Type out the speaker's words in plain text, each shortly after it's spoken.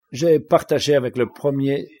J'ai partagé avec le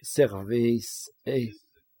premier service et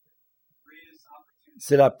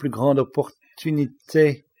c'est la plus grande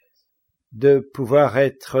opportunité de pouvoir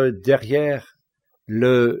être derrière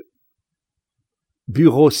le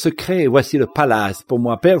bureau secret. Voici le palace pour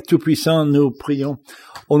moi. Père Tout-Puissant, nous prions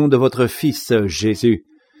au nom de votre Fils Jésus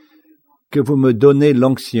que vous me donnez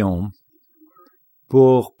l'onction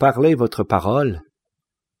pour parler votre parole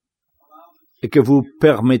et que vous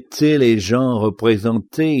permettez les gens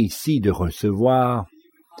représentés ici de recevoir,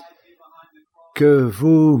 que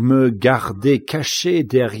vous me gardez caché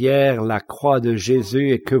derrière la croix de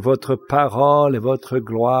Jésus et que votre parole et votre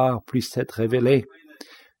gloire puissent être révélées.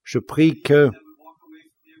 Je prie que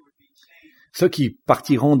ceux qui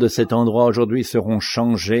partiront de cet endroit aujourd'hui seront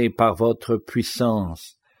changés par votre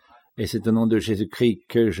puissance. Et c'est au nom de Jésus-Christ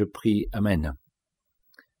que je prie. Amen.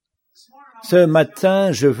 Ce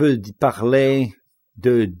matin, je veux parler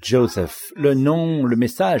de Joseph. Le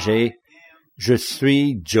message est « Je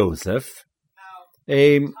suis Joseph ».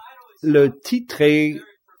 Et le titre est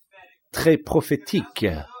très prophétique,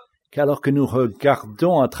 car alors que nous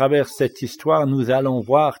regardons à travers cette histoire, nous allons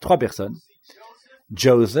voir trois personnes.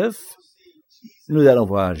 Joseph, nous allons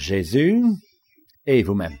voir Jésus et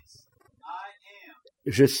vous-même.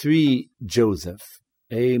 Je suis Joseph.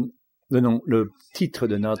 Et le titre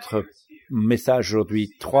de notre message aujourd'hui,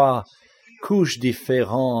 3 couches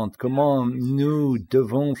différentes, comment nous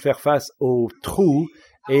devons faire face aux trous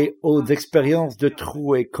et aux expériences de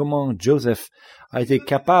trous et comment Joseph a été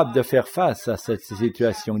capable de faire face à cette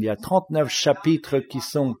situation. Il y a 39 chapitres qui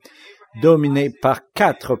sont dominés par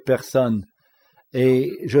 4 personnes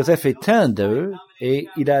et Joseph est un d'eux et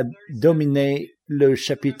il a dominé le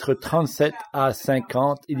chapitre 37 à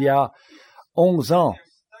 50. Il y a 11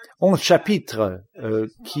 chapitres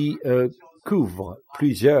qui couvrent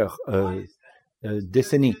plusieurs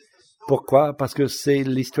décennies. Pourquoi? Parce que c'est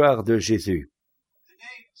l'histoire de Jésus.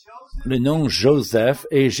 Le nom Joseph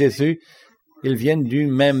et Jésus, ils viennent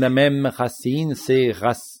la même racine,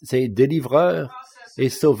 c'est délivreur et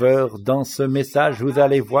sauveur. Dans ce message, vous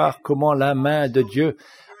allez voir comment la main de Dieu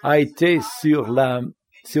a été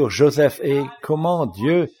sur Joseph et comment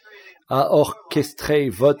Dieu a orchestré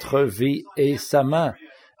votre vie et sa main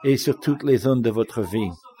et sur toutes les zones de votre vie.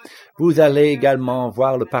 Vous allez également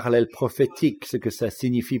voir le parallèle prophétique, ce que ça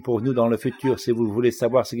signifie pour nous dans le futur. Si vous voulez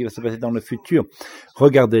savoir ce qui va se passer dans le futur,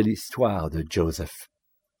 regardez l'histoire de Joseph.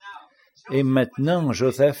 Et maintenant,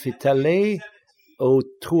 Joseph est allé au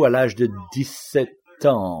trou à l'âge de 17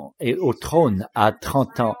 ans et au trône à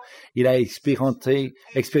 30 ans. Il a expérimenté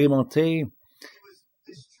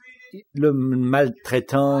le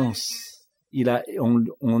maltraitance.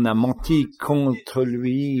 On a menti contre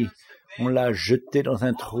lui. On l'a jeté dans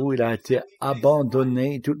un trou, il a été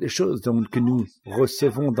abandonné, toutes les choses que nous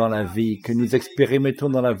recevons dans la vie, que nous expérimentons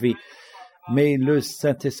dans la vie. Mais le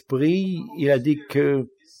Saint-Esprit, il a dit que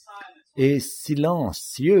est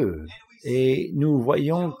silencieux. Et nous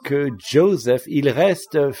voyons que Joseph, il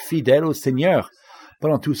reste fidèle au Seigneur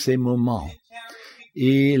pendant tous ces moments.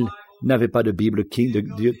 Il n'avait pas de Bible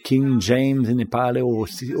King James, il n'est pas allé au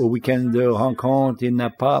week-end de rencontre, il n'a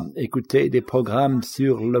pas écouté des programmes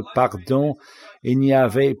sur le pardon, il n'y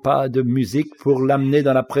avait pas de musique pour l'amener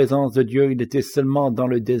dans la présence de Dieu, il était seulement dans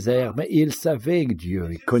le désert, mais il savait Dieu,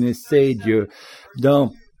 il connaissait Dieu.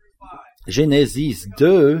 Dans Genèse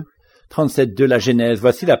 2, 37 de la Genèse,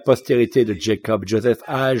 voici la postérité de Jacob. Joseph,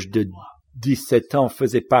 âge de 17 ans,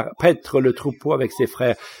 faisait paître le troupeau avec ses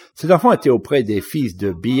frères. Ses enfants étaient auprès des fils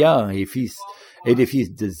de Bia et des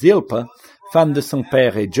fils de Zilpa, femme de son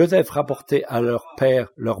père, et Joseph rapportait à leur père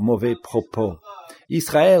leurs mauvais propos.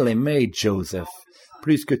 Israël aimait Joseph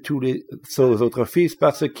plus que tous les autres fils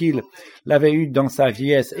parce qu'il l'avait eu dans sa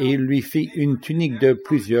vieillesse et il lui fit une tunique de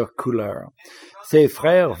plusieurs couleurs. Ses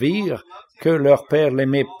frères virent que leur père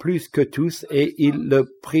l'aimait plus que tous et ils le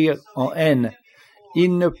prirent en haine.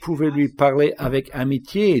 Il ne pouvait lui parler avec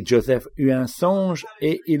amitié. Joseph eut un songe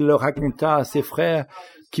et il le raconta à ses frères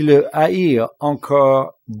qui le haïrent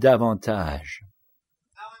encore davantage.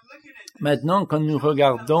 Maintenant, quand nous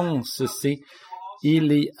regardons ceci,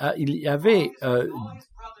 il y avait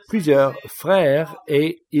plusieurs frères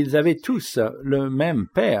et ils avaient tous le même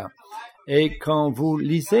père. Et quand vous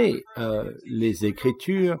lisez les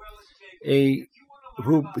Écritures et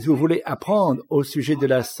si vous voulez apprendre au sujet de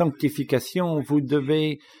la sanctification, vous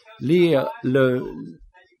devez lire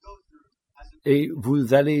et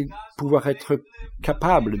vous allez pouvoir être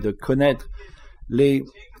capable de connaître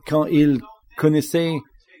quand il connaissait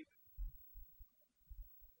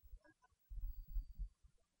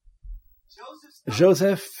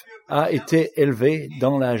Joseph a été élevé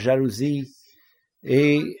dans la jalousie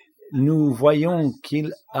et nous voyons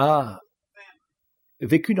qu'il a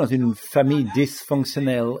vécu dans une famille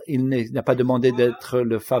dysfonctionnelle. Il n'a pas demandé d'être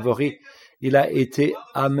le favori. Il a été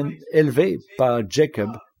élevé par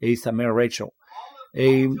Jacob et sa mère Rachel.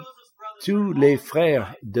 Et tous les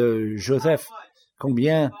frères de Joseph,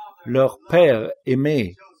 combien leur père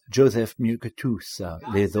aimait Joseph mieux que tous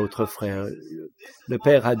les autres frères. Le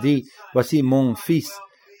père a dit, voici mon fils,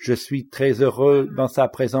 je suis très heureux dans sa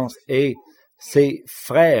présence. Et ses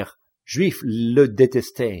frères juifs le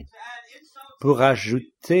détestaient. Pour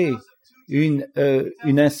ajouter une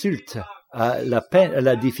insulte à la peine, à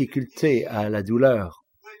la difficulté, à la douleur.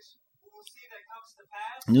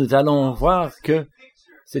 Nous allons voir que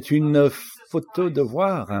c'est une photo de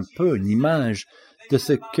voir un peu une image de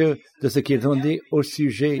ce qu'ils ont dit au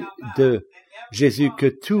sujet de Jésus, que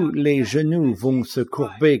tous les genoux vont se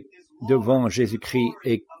courber devant Jésus-Christ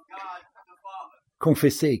et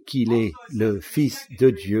confesser qu'il est le Fils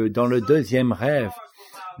de Dieu. Dans le deuxième rêve,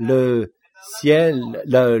 le ciel,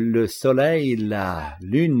 le soleil, la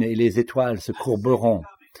lune et les étoiles se courberont.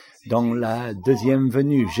 Dans la deuxième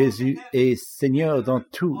venue, Jésus est Seigneur dans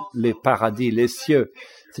tous les paradis, les cieux.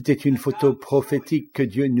 C'était une photo prophétique que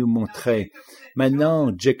Dieu nous montrait.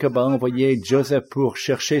 Maintenant, Jacob a envoyé Joseph pour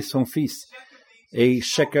chercher son fils. Et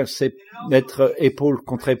chacun sait mettre épaule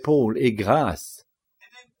contre épaule et grâce.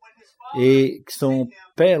 Et son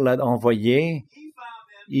père l'a envoyé.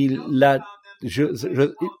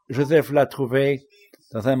 Joseph l'a trouvé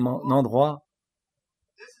dans un endroit.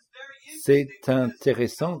 C'est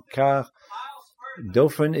intéressant car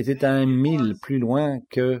Dothan était à 1 mille plus loin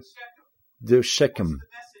que de Shechem.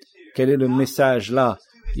 Quel est le message là?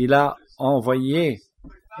 Il a envoyé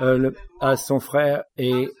à son frère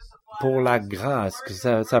et pour la grâce, que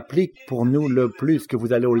ça s'applique pour nous le plus que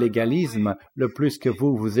vous allez au légalisme, le plus que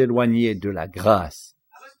vous vous éloignez de la grâce.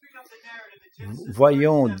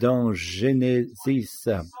 Voyons dans Genèse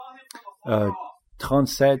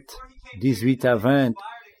 37, 18 à 20,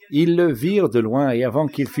 ils le virent de loin et avant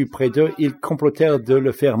qu'il fût près d'eux, ils complotèrent de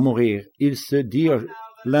le faire mourir. Ils se dirent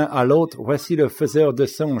l'un à l'autre, voici le faiseur de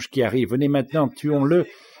songes qui arrive. Venez maintenant, tuons-le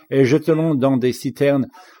et jetons-le dans des citernes.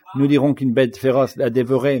 Nous dirons qu'une bête féroce l'a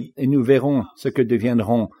dévoré et nous verrons ce que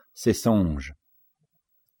deviendront ces songes.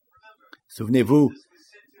 Souvenez-vous,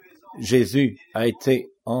 Jésus a été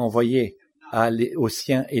envoyé aux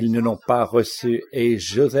siens et ils ne l'ont pas reçu. Et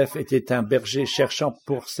Joseph était un berger cherchant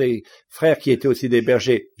pour ses frères qui étaient aussi des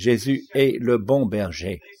bergers. Jésus est le bon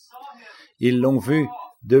berger. Ils l'ont vu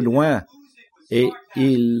de loin et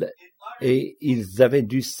ils avaient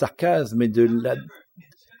du sarcasme et de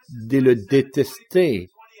le détester.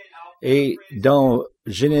 Et dans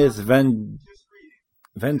Genèse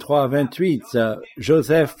 23-28,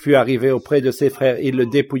 Joseph fut arrivé auprès de ses frères. Ils le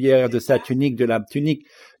dépouillèrent de sa tunique, de la tunique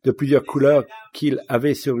de plusieurs couleurs qu'il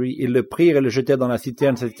avait sur lui. Ils le prirent et le jetèrent dans la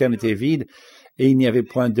citerne. Cette citerne était vide et il n'y avait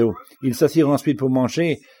point d'eau. Ils s'assirent ensuite pour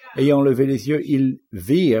manger. Ayant levé les yeux, ils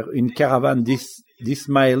virent une caravane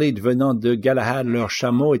d'Ismaélites venant de Galahad. Leurs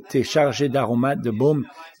chameaux étaient chargés d'aromates, de baume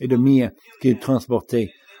et de myrrhe qu'ils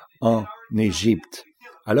transportaient en Égypte.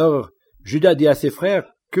 Alors, Judas dit à ses frères,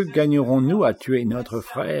 « Que gagnerons-nous à tuer notre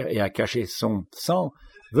frère et à cacher son sang?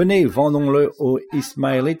 Venez, vendons-le aux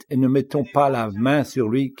Ismaélites et ne mettons pas la main sur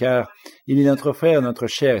lui, car il est notre frère, notre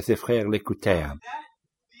chair. » Et ses frères l'écoutèrent.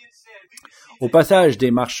 Au passage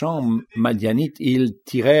des marchands madianites, ils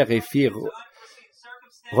tirèrent et firent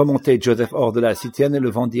remonter Joseph hors de la citerne et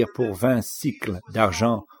le vendirent pour 20 cycles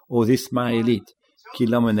d'argent aux Ismaélites qui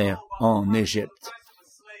l'emmenèrent en Égypte.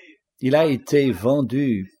 Il a été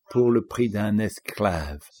vendu pour le prix d'un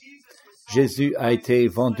esclave. Jésus a été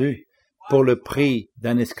vendu pour le prix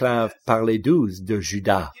d'un esclave par les 12 de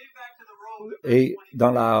Judas. Et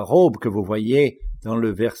dans la robe que vous voyez, dans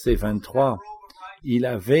le verset 23, il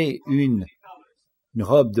avait une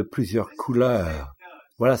robe de plusieurs couleurs.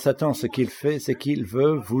 Voilà, Satan, ce qu'il fait, c'est qu'il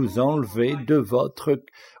veut vous enlever de votre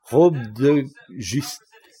robe de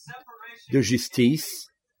justice.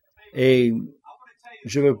 Et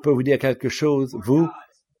je peux vous dire quelque chose, vous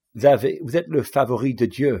êtes le favori de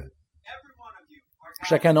Dieu.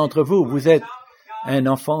 Chacun d'entre vous, vous êtes un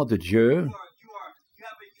enfant de Dieu.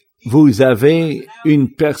 Vous avez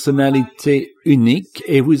une personnalité unique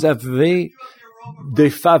et vous avez des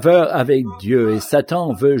faveurs avec Dieu. Et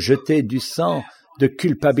Satan veut jeter du sang de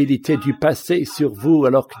culpabilité du passé sur vous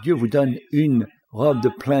alors que Dieu vous donne une robe de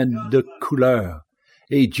plein de couleurs.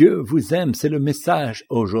 Et Dieu vous aime, c'est le message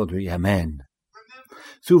aujourd'hui. Amen.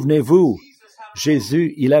 Souvenez-vous,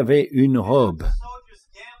 Jésus, il avait une robe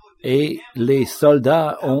et les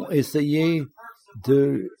soldats ont essayé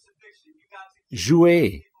de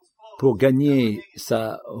jouer pour gagner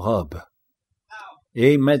sa robe.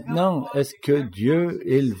 Et maintenant, est-ce que Dieu,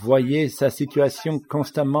 il voyait sa situation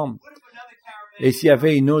constamment? Et s'il y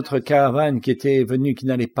avait une autre caravane qui était venue, qui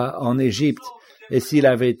n'allait pas en Égypte, et s'il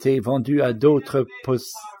avait été vendu à d'autres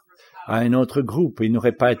à un autre groupe, il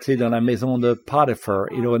n'aurait pas été dans la maison de Potiphar,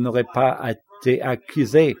 il n'aurait pas été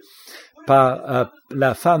accusé par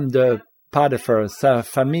la femme de Potiphar, sa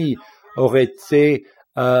famille aurait été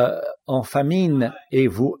en famine, et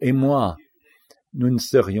vous et moi, nous ne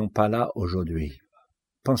serions pas là aujourd'hui.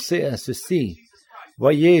 Pensez à ceci.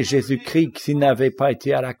 Voyez, Jésus-Christ, s'il n'avait pas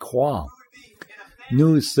été à la croix,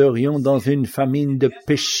 nous serions dans une famine de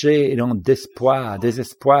péché et dans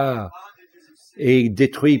désespoir, et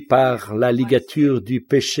détruits par la ligature du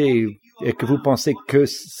péché, et que vous pensez que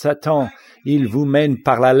Satan, il vous mène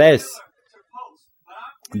par la laisse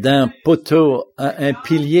d'un poteau à un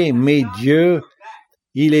pilier, mais Dieu,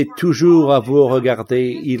 il est toujours à vous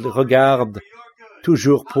regarder, il regarde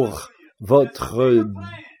toujours pour votre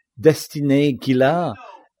destinée qu'il a,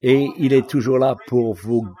 et il est toujours là pour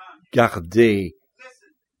vous garder.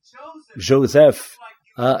 Joseph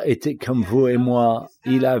a été comme vous et moi.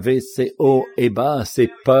 Il avait ses hauts et bas,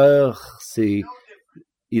 ses peurs,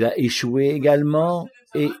 il a échoué également,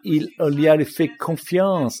 et il lui a fait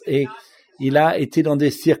confiance, et il a été dans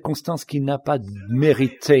des circonstances qu'il n'a pas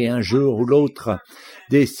méritées un jour ou l'autre.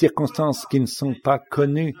 Des circonstances qui ne sont pas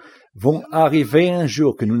connues vont arriver un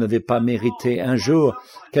jour que nous n'avez pas mérité. Un jour,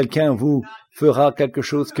 quelqu'un vous fera quelque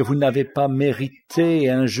chose que vous n'avez pas mérité.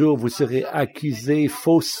 Un jour, vous serez accusé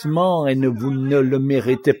faussement et vous ne le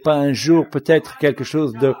méritez pas. Un jour, peut-être quelque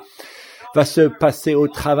chose va se passer au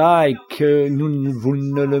travail que vous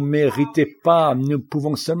ne le méritez pas. Nous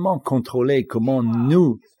pouvons seulement contrôler comment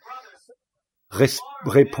nous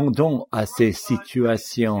répondons à ces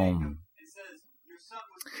situations.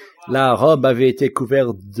 La robe avait été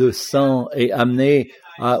couverte de sang et amenée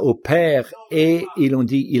au père, et ils ont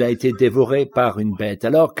dit il a été dévoré par une bête.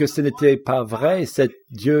 Alors que ce n'était pas vrai,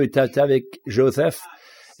 Dieu était avec Joseph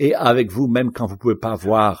et avec vous, même quand vous ne pouvez pas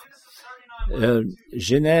voir.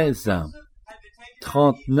 Genèse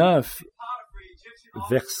 39,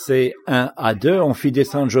 versets 1 à 2, on fit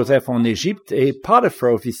descendre Joseph en Égypte, et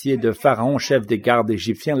Potiphar, officier de Pharaon, chef des gardes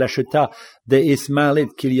égyptiens, l'acheta des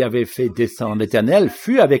Ismaélites qu'il y avait fait descendre. L'Éternel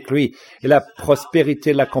fut avec lui, et la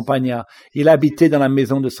prospérité l'accompagna. Il habitait dans la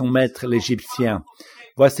maison de son maître, l'Égyptien.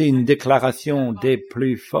 Voici une déclaration des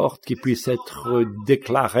plus fortes qui puisse être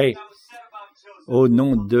déclarée. Au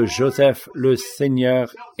nom de Joseph, le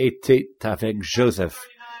Seigneur était avec Joseph.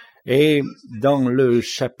 Et dans le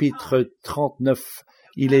chapitre 39,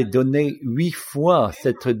 il est donné 8 fois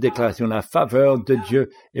cette déclaration. La faveur de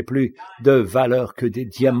Dieu est plus de valeur que des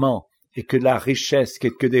diamants, et que la richesse,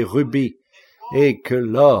 que des rubis, et que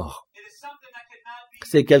l'or.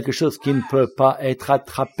 C'est quelque chose qui ne peut pas être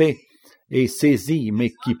attrapé et saisi,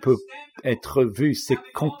 mais qui peut être vu. C'est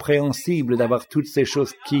compréhensible d'avoir toutes ces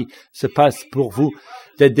choses qui se passent pour vous,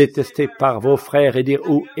 d'être détesté par vos frères et dire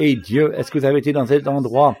où est Dieu? Est-ce que vous avez été dans cet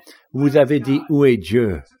endroit où vous avez dit où est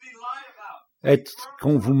Dieu? Est-ce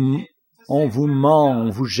qu'on on vous ment, on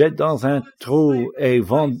vous jette dans un trou et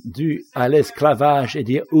vendu à l'esclavage et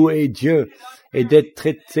dire où est Dieu? Et d'être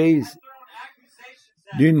traité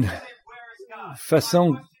d'une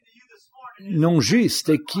façon non juste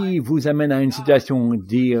et qui vous amène à une situation de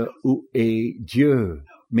dire où est Dieu?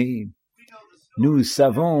 Mais nous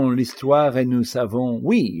savons l'histoire et nous savons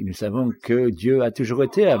que Dieu a toujours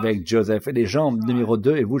été avec Joseph. Et les gens, numéro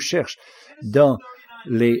 2, et vous cherchent dans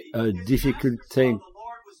les difficultés.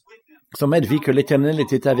 Son maître vit que l'Éternel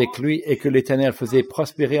était avec lui et que l'Éternel faisait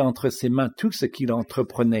prospérer entre ses mains tout ce qu'il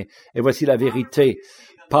entreprenait. Et voici la vérité.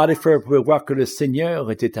 Potiphar pouvait voir que le Seigneur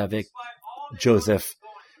était avec Joseph.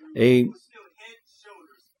 Et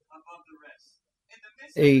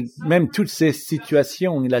même toutes ces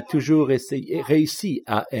situations, il a toujours réussi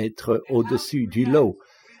à être au-dessus du lot.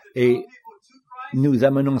 Et nous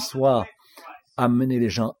amenons soit amener les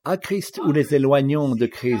gens à Christ ou les éloignons de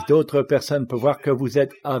Christ. D'autres personnes peuvent voir que vous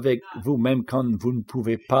êtes avec vous même quand vous ne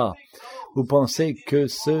pouvez pas. Vous pensez que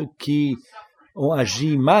ceux qui ont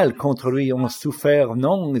agi mal contre lui ont souffert?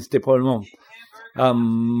 Non, c'était probablement à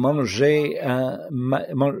voir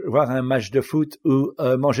un match de foot ou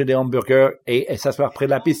manger des hamburgers et s'asseoir près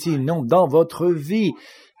de la piscine. Non, dans votre vie,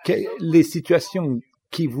 les situations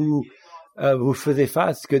qui vous faisaient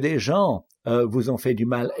face, que des gens vous ont fait du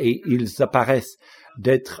mal et ils apparaissent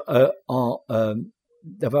d'avoir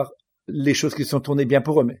les choses qui sont tournées bien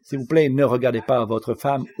pour eux. Mais s'il vous plaît, ne regardez pas votre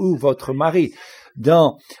femme ou votre mari.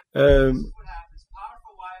 Dans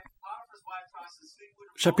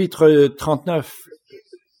chapitre 39,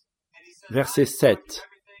 verset 7.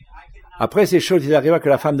 Après ces choses, il arriva que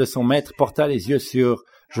la femme de son maître porta les yeux sur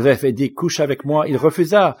Joseph et dit, couche avec moi. Il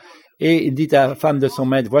refusa et il dit à la femme de son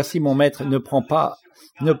maître, voici mon maître ne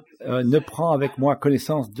prend avec moi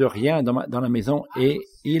connaissance de rien dans la maison et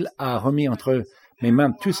il a remis entre mes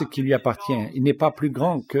mains tout ce qui lui appartient. Il n'est pas plus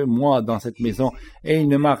grand que moi dans cette maison et il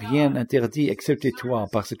ne m'a rien interdit excepté toi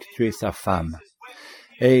parce que tu es sa femme.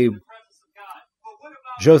 Et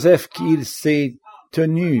Joseph, il s'est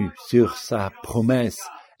tenu sur sa promesse.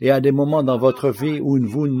 Et à des moments dans votre vie où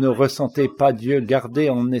vous ne ressentez pas Dieu, gardez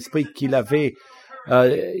en esprit qu'il avait,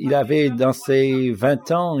 dans ses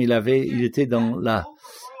 20 ans, il était dans la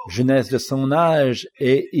jeunesse de son âge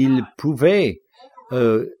et il pouvait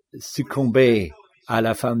succomber à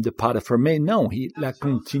la femme de Potiphar. Mais non, il a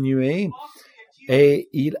continué et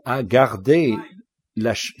il a gardé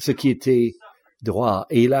ce qui était droit.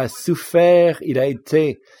 Et il a souffert, il a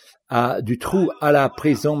été du trou à la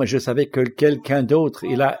prison, mais je savais que quelqu'un d'autre,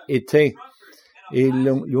 il a été, et ils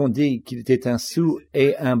lui ont dit qu'il était un sou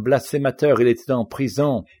et un blasphémateur, il était en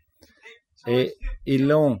prison, et ils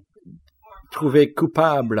l'ont trouvé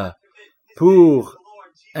coupable pour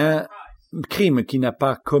un crime qu'il n'a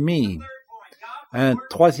pas commis. Un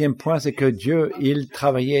troisième point, c'est que Dieu, il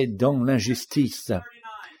travaillait dans l'injustice.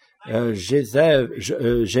 Genèse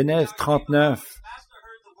 39,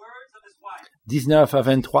 19 à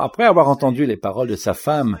 23, après avoir entendu les paroles de sa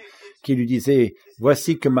femme qui lui disait «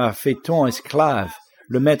 Voici que m'a fait ton esclave »,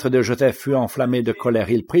 le maître de Joseph fut enflammé de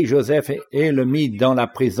colère. Il prit Joseph et le mit dans la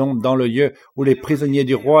prison, dans le lieu où les prisonniers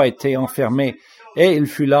du roi étaient enfermés, et il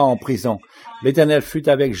fut là en prison. L'Éternel fut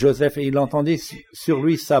avec Joseph et il entendit sur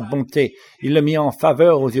lui sa bonté. Il le mit en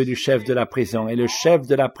faveur aux yeux du chef de la prison, et le chef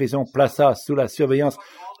de la prison plaça sous la surveillance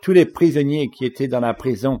tous les prisonniers qui étaient dans la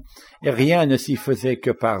prison, et rien ne s'y faisait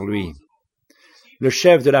que par lui. Le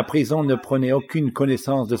chef de la prison ne prenait aucune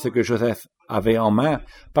connaissance de ce que Joseph avait en main,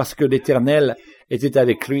 parce que l'Éternel était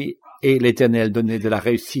avec lui et l'Éternel donnait de la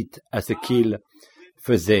réussite à ce qu'il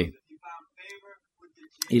faisait.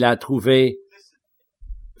 Il a trouvé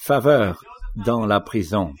faveur dans la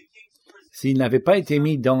prison. S'il n'avait pas été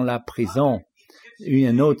mis dans la prison,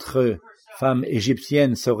 une autre femme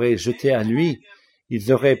égyptienne serait jetée à lui.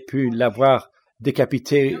 Ils auraient pu l'avoir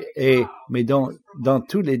décapité, mais dans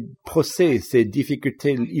tous les procès, ces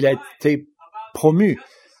difficultés, il a été promu.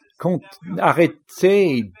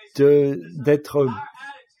 Arrêtez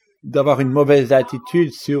d'avoir une mauvaise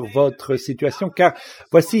attitude sur votre situation, car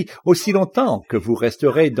voici, aussi longtemps que vous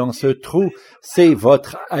resterez dans ce trou, c'est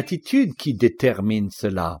votre attitude qui détermine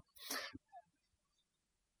cela.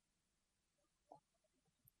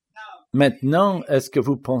 Maintenant, est-ce que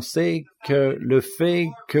vous pensez que le fait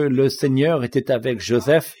que le Seigneur était avec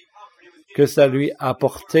Joseph, que ça lui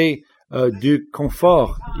apportait du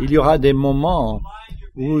confort? Il y aura des moments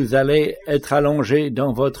où vous allez être allongé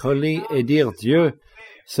dans votre lit et dire « Dieu,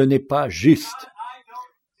 ce n'est pas juste.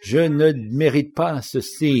 Je ne mérite pas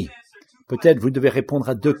ceci. » Peut-être vous devez répondre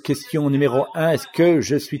à 2 questions. Numéro 1, est-ce que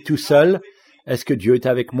je suis tout seul? Est-ce que Dieu est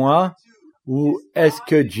avec moi? Ou est-ce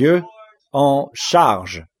que Dieu en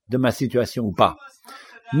charge de ma situation ou pas?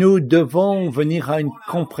 Nous devons venir à une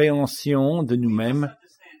compréhension de nous-mêmes.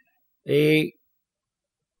 Et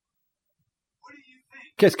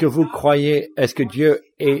qu'est-ce que vous croyez? Est-ce que Dieu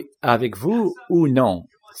est avec vous ou non?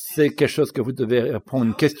 C'est quelque chose que vous devez répondre.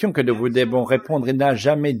 Une question que nous devons répondre. Il n'a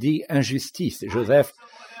jamais dit injustice. Joseph,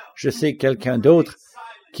 je sais quelqu'un d'autre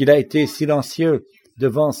qu'il a été silencieux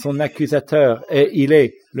devant son accusateur et il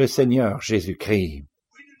est le Seigneur Jésus-Christ.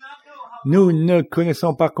 Nous ne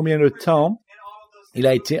connaissons pas combien de temps il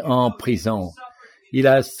a été en prison. Il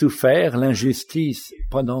a souffert l'injustice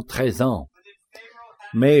pendant 13 ans.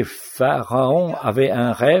 Mais Pharaon avait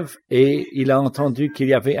un rêve et il a entendu qu'il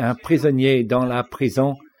y avait un prisonnier dans la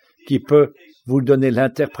prison qui peut vous donner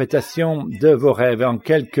l'interprétation de vos rêves. En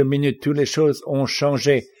quelques minutes, toutes les choses ont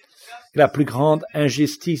changé. La plus grande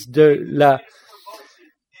injustice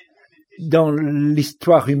dans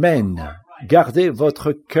l'histoire humaine. Gardez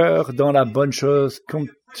votre cœur dans la bonne chose.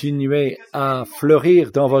 Continuez à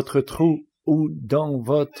fleurir dans votre trou ou dans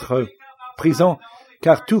votre prison,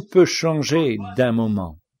 car tout peut changer d'un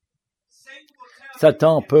moment.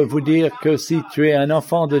 Satan peut vous dire que si tu es un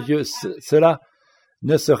enfant de Dieu, cela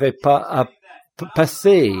ne serait pas à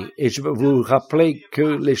passer. Et je veux vous rappeler que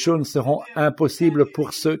les choses seront impossibles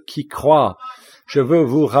pour ceux qui croient. Je veux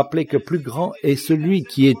vous rappeler que plus grand est celui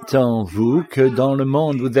qui est en vous que dans le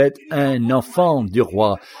monde. Vous êtes un enfant du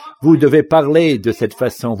roi. Vous devez parler de cette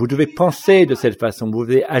façon. Vous devez penser de cette façon. Vous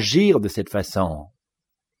devez agir de cette façon.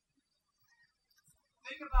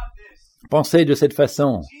 Pensez de cette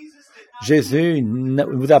façon. Jésus ne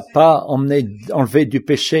vous a pas enlevé du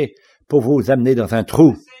péché pour vous amener dans un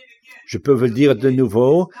trou. Je peux vous le dire de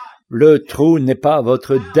nouveau, le trône n'est pas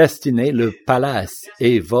votre destinée, le palace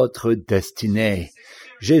est votre destinée.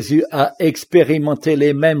 Jésus a expérimenté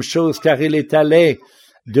les mêmes choses car il est allé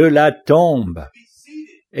de la tombe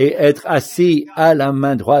et être assis à la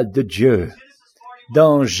main droite de Dieu.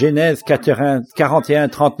 Dans Genèse 41,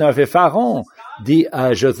 39, et Pharaon dit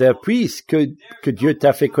à Joseph, puisque Dieu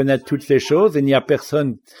t'a fait connaître toutes ces choses, il n'y a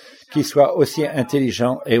personne qui soit aussi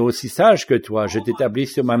intelligent et aussi sage que toi. Je t'établis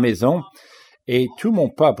sur ma maison et tout mon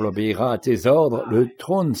peuple obéira à tes ordres. Le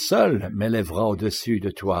trône seul m'élèvera au-dessus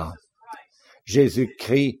de toi.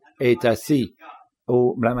 Jésus-Christ est assis à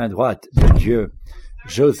la main droite de Dieu.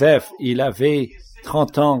 Joseph, il avait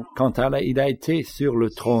 30 ans quand il a été sur le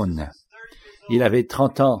trône. Il avait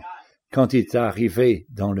 30 ans quand il est arrivé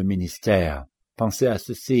dans le ministère. Pensez à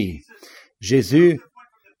ceci.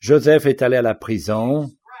 Joseph est allé à la prison,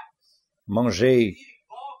 manger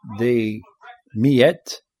des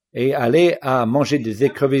miettes et aller à manger des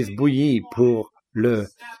écrevisses bouillies pour le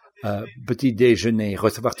petit déjeuner,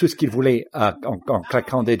 recevoir tout ce qu'il voulait en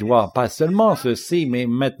claquant des doigts. Pas seulement ceci, mais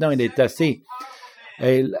maintenant il est assis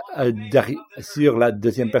et, sur la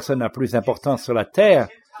deuxième personne la plus importante sur la terre.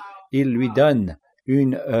 Il lui donne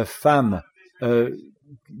une femme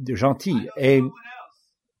gentille.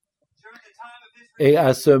 Et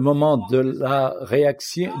à ce moment de la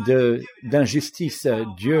réaction d'injustice,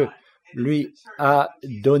 Dieu lui a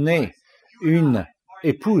donné une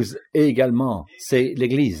épouse et également c'est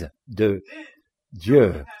l'Église de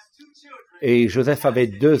Dieu. Et Joseph avait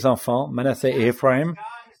 2 enfants, Manassé et Ephraim,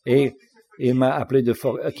 et il m'a appelé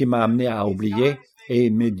qui m'a amené à oublier. Et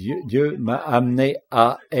Dieu m'a amené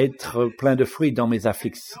à être plein de fruits dans mes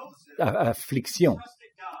afflictions.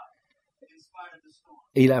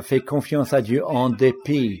 Il a fait confiance à Dieu en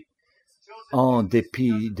dépit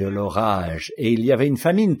de l'orage. Et il y avait une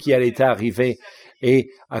famine qui allait arriver. Et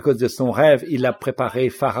à cause de son rêve, il a préparé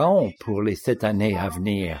Pharaon pour les 7 années à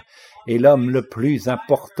venir. Et l'homme le plus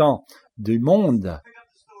important du monde.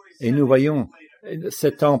 Et nous voyons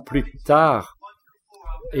 7 ans plus tard,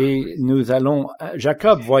 et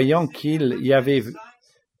Jacob, voyant qu'il y avait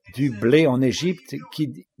du blé en Égypte,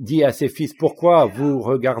 qui dit à ses fils, pourquoi vous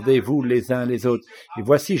regardez-vous les uns les autres? Et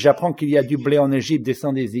voici, j'apprends qu'il y a du blé en Égypte,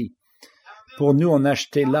 descendez-y. Pour nous en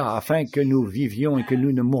acheter là, afin que nous vivions et que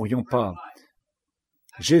nous ne mourions pas.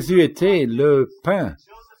 Jésus était le pain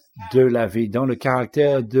de la vie, dans le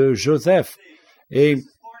caractère de Joseph. Et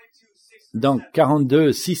dans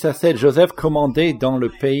 42, 6 à 7, Joseph commandait dans le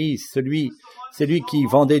pays celui qui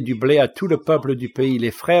vendait du blé à tout le peuple du pays.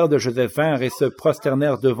 Les frères de Joseph vinrent et se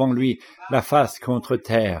prosternèrent devant lui, la face contre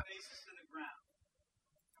terre.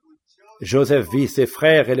 Joseph vit ses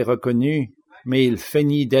frères et les reconnut, mais il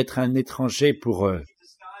feignit d'être un étranger pour eux.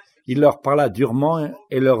 Il leur parla durement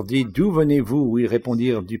et leur dit, « D'où venez-vous » Ils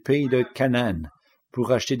répondirent, « Du pays de Canaan,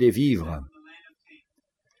 pour acheter des vivres. »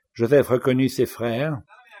 Joseph reconnut ses frères,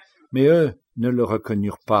 mais eux ne le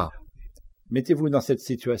reconnurent pas. Mettez-vous dans cette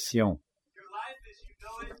situation.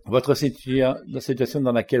 La situation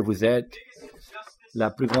dans laquelle vous êtes, la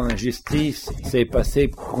plus grande injustice s'est passée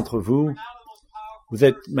contre vous. Vous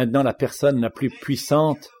êtes maintenant la personne la plus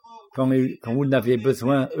puissante quand vous n'avez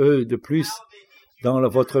besoin, eux, de plus dans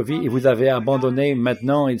votre vie et vous avez abandonné.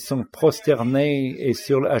 Maintenant, ils sont prosternés et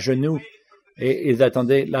à genoux et ils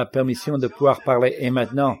attendaient la permission de pouvoir parler. Et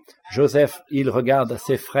maintenant, Joseph, il regarde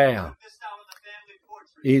ses frères.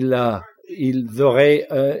 Ils auraient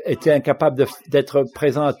été incapables d'être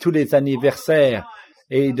présents à tous les anniversaires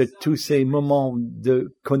et de tous ces moments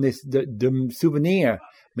de souvenirs.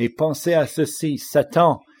 Mais pensez à ceci,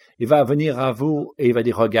 Satan, il va venir à vous et il va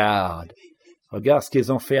dire, regarde ce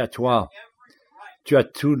qu'ils ont fait à toi. Tu as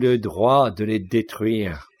tout le droit de les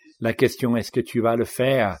détruire. La question, est-ce que tu vas le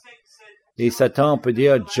faire? Et Satan peut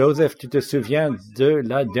dire, Joseph, tu te souviens de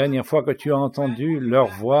la dernière fois que tu as entendu leur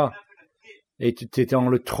voix et tu étais dans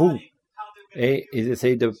le trou. Et ils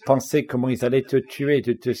essayaient de penser comment ils allaient te tuer.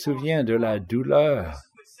 Tu te souviens de la douleur.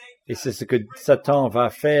 Et c'est ce que Satan va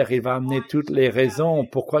faire. Il va amener toutes les raisons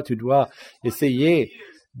pourquoi tu dois essayer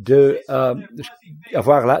de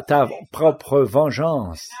avoir ta propre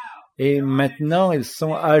vengeance. Et maintenant, ils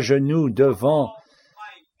sont à genoux devant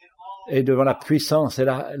la puissance et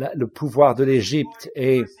le pouvoir de l'Égypte.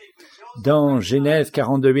 Et dans Genèse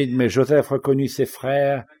 42:8, mais Joseph reconnut ses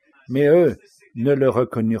frères, mais eux ne le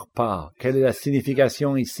reconnurent pas. Quelle est la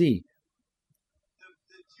signification ici?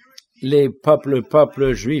 Le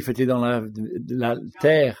peuple juif était dans la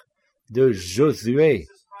terre de Josué,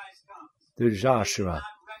 de Joshua.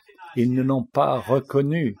 Ils ne l'ont pas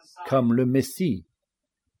reconnu comme le Messie.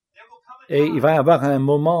 Et il va y avoir un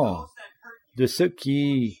moment de ceux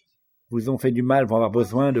qui vous ont fait du mal, vont avoir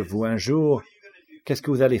besoin de vous un jour. Qu'est-ce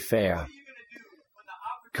que vous allez faire?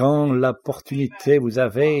 Quand l'opportunité vous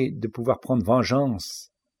avez de pouvoir prendre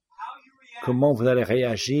vengeance, comment vous allez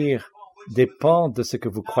réagir dépend de ce que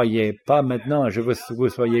vous croyez. Pas maintenant, je veux que vous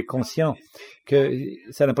soyez conscient que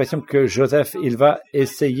c'est l'impression que Joseph, il va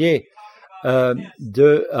essayer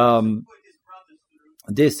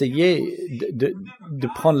d'essayer de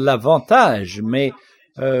prendre l'avantage, mais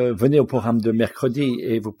venez au programme de mercredi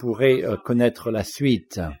et vous pourrez connaître la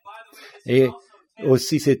suite. Et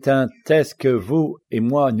aussi, c'est un test que vous et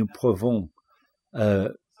moi, nous pouvons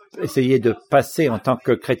essayer de passer en tant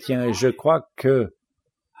que chrétiens. Et je crois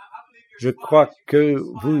que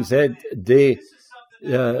vous êtes des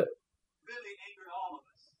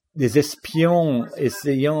espions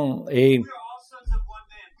essayant, et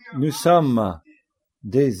nous sommes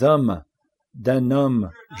des hommes d'un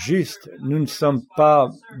homme juste. Nous ne sommes pas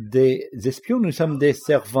des espions, nous sommes des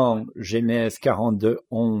servants. Genèse 42,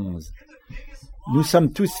 11. Nous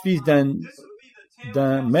sommes tous fils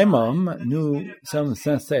d'un même homme, nous sommes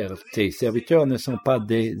sincères. Tes serviteurs ne sont pas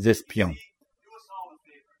des espions.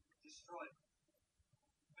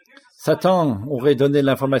 Satan aurait donné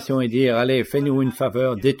l'information et dire, allez, fais-nous une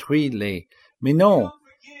faveur, détruis-les. Mais non,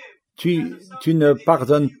 tu ne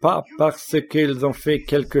pardonnes pas parce qu'ils ont fait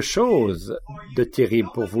quelque chose de terrible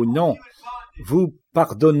pour vous. Non, vous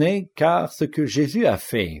pardonnez car ce que Jésus a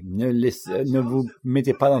fait. Ne vous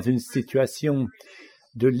mettez pas dans une situation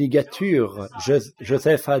de ligature.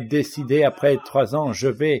 Joseph a décidé, après 3 ans, je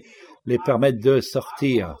vais les permettre de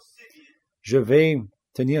sortir. Je vais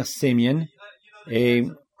tenir Simeon et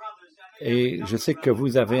je sais que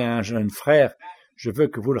vous avez un jeune frère. Je veux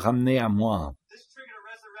que vous le ramenez à moi.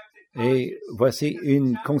 Et voici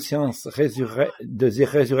une conscience de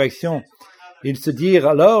résurrection. Ils se dirent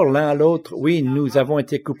alors l'un à l'autre, oui, nous avons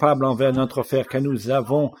été coupables envers notre frère, car nous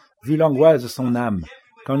avons vu l'angoisse de son âme.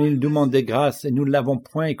 Quand il nous demandait grâce, et nous ne l'avons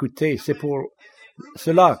point écouté, c'est pour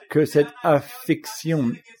cela que cette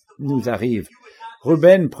affliction nous arrive.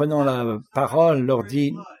 Ruben, prenant la parole, leur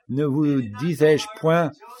dit, ne vous disais-je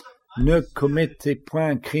point, ne commettez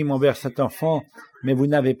point crime envers cet enfant, mais vous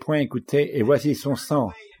n'avez point écouté, et voici son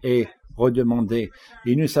sang est redemandé.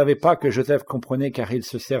 Il ne savait pas que Joseph comprenait, car il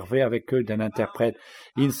se servait avec eux d'un interprète.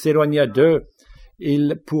 Il s'éloigna d'eux,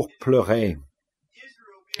 pour pleurer.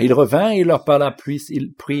 Il revint et il leur parla, puis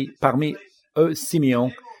il prit parmi eux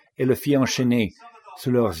Simeon et le fit enchaîner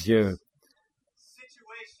sous leurs yeux.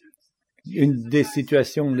 Une des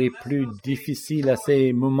situations les plus difficiles à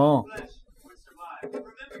ces moments.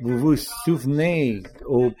 Vous vous souvenez,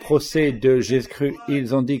 au procès de Jésus-Christ,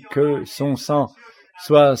 ils ont dit que son sang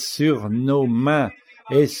soit sur nos mains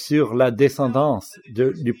et sur la descendance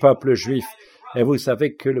du peuple juif. Et vous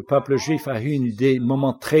savez que le peuple juif a eu des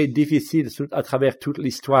moments très difficiles à travers toute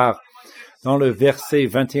l'histoire. Dans le verset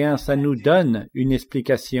 21, ça nous donne une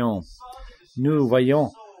explication. Nous voyons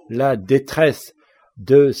la détresse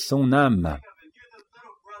de son âme.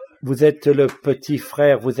 Vous êtes le petit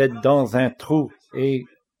frère, vous êtes dans un trou et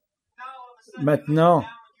maintenant,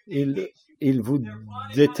 ils vous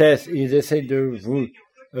détestent, ils essaient de vous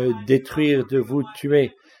détruire, de vous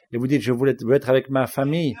tuer. Et vous dites, je voulais être avec ma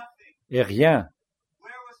famille et rien.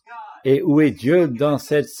 Et où est Dieu dans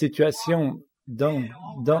cette situation, dans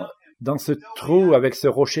ce trou avec ce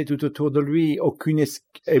rocher tout autour de lui, aucune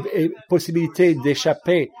possibilité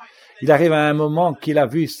d'échapper. Il arrive à un moment qu'il a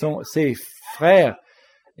vu ses frères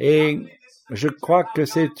et je crois que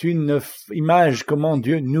c'est une image comment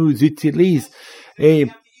Dieu nous utilise et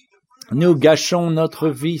nous gâchons notre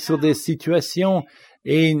vie sur des situations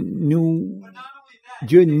et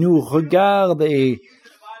Dieu nous regarde et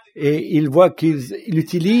il voit qu'il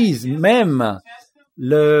utilise même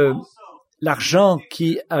l'argent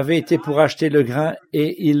qui avait été pour acheter le grain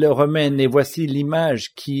et il le remène. Et voici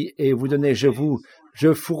l'image qui est vous donnée.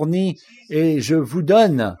 Je fournis et je vous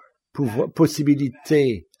donne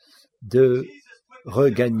possibilité de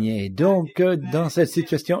regagner. Donc, dans cette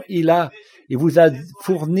situation, il vous a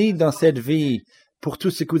fourni dans cette vie pour tout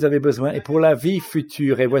ce que vous avez besoin et pour la vie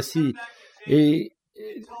future. Et voici, et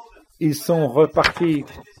ils sont repartis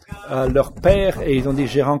à leur père et ils ont dit,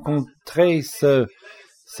 j'ai rencontré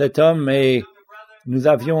cet homme et nous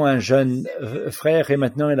avions un jeune frère et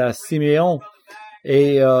maintenant il a Siméon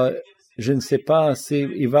et je ne sais pas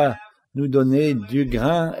s'il va nous donner du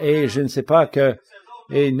grain et je ne sais pas que...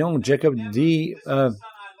 Et non, Jacob dit,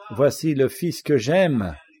 voici le fils que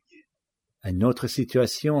j'aime. Une autre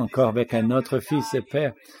situation encore avec un autre fils et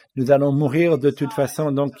père. Nous allons mourir de toute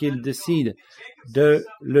façon, donc il décide de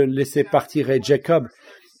le laisser partir. Et Jacob,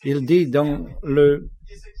 il dit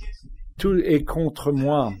tout est contre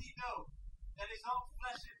moi.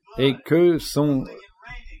 et que son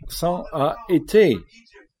sang a été.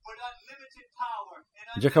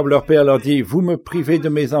 Jacob leur père leur dit, vous me privez de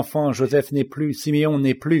mes enfants, Joseph n'est plus, Simeon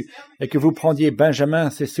n'est plus, et que vous prendiez Benjamin,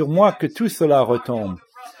 c'est sur moi que tout cela retombe.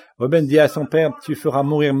 Reuben dit à son père, tu feras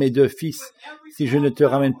mourir mes 2 fils, si je ne te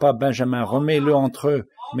ramène pas Benjamin, remets-le entre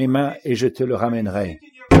mes mains et je te le ramènerai.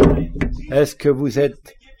 Est-ce que vous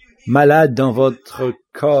êtes malade dans votre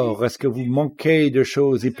corps? Est-ce que vous manquez de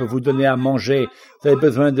choses? Il peut vous donner à manger. Vous avez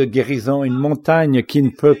besoin de guérison, une montagne qui ne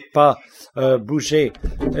peut pas bouger.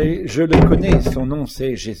 Et je le connais, son nom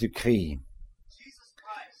c'est Jésus-Christ.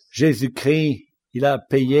 Jésus-Christ, il a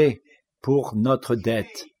payé pour notre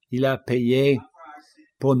dette. Il a payé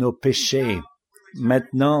pour nos péchés.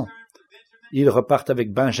 Maintenant, ils repartent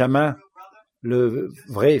avec Benjamin, le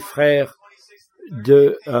vrai frère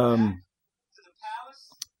de...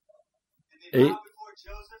 et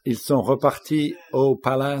ils sont repartis au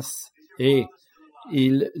palace et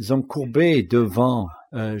ils ont courbé devant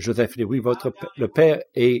Joseph. Il dit, oui, le père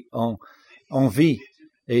est en vie.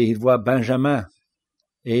 Et il voit Benjamin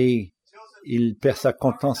et il perd sa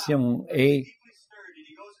contention et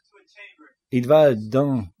il va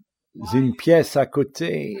dans une pièce à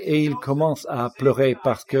côté et il commence à pleurer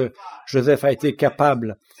parce que Joseph a été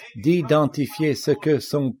capable d'identifier ce que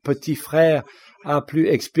son petit frère a pu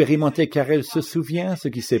expérimenter car il se souvient ce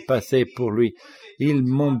qui s'est passé pour lui. Ils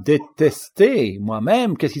m'ont détesté,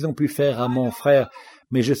 moi-même, qu'est-ce qu'ils ont pu faire à mon frère?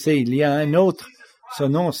 Mais je sais, il y a un autre, son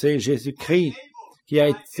nom c'est Jésus-Christ, qui a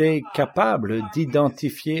été capable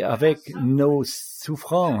d'identifier avec nos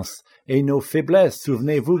souffrances et nos faiblesses.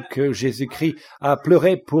 Souvenez-vous que Jésus-Christ a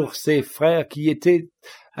pleuré pour ses frères qui étaient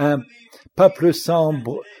un peuple sans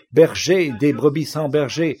berger, des brebis sans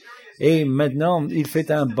berger. Et maintenant, il fait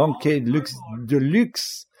un banquet de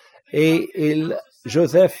luxe et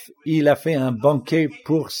Joseph, il a fait un banquet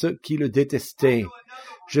pour ceux qui le détestaient.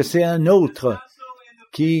 Je sais un autre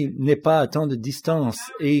qui n'est pas à tant de distance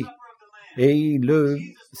et le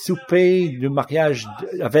souper du mariage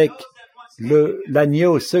avec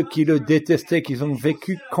l'agneau, ceux qui le détestaient, qui ont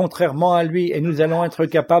vécu contrairement à lui, et nous allons être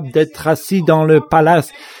capables d'être assis dans le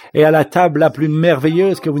palace et à la table la plus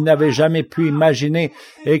merveilleuse que vous n'avez jamais pu imaginer,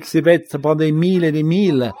 et que ça va être pendant des milles et des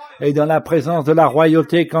milles, et dans la présence de la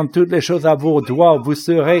royauté, quand toutes les choses à vos doigts, vous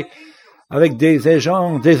serez avec des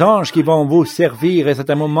anges qui vont vous servir, et c'est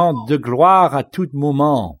un moment de gloire à tout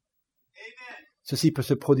moment. Ceci peut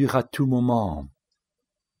se produire à tout moment.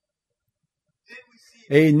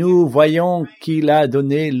 Et nous voyons qu'il a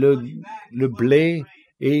donné le blé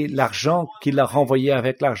et l'argent, qu'il a renvoyé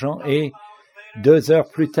avec l'argent. Et 2 heures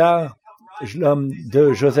plus tard, l'homme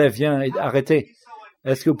de Joseph vient arrêter.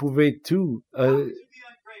 Est-ce que vous pouvez tout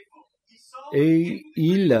et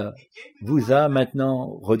il vous a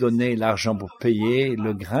maintenant redonné l'argent pour payer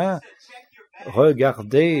le grain.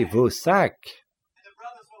 Regardez vos sacs.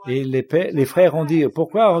 Et les frères ont dit,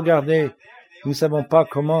 pourquoi regardez? Nous ne savons pas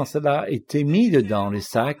comment cela a été mis dedans, les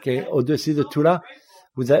sacs. Et au-dessus de tout là,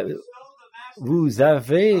 vous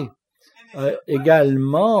avez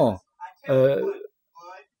également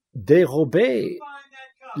dérobé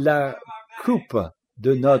la coupe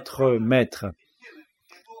de notre maître.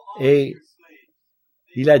 Et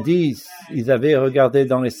il a dit, ils avaient regardé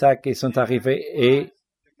dans les sacs et sont arrivés et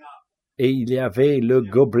il y avait le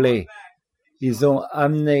gobelet. Ils ont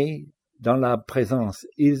amené dans la présence.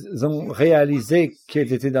 Ils ont réalisé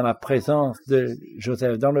qu'ils étaient dans la présence de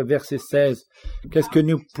Joseph. Dans le verset 16, qu'est-ce que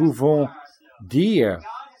nous pouvons dire?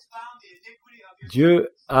 Dieu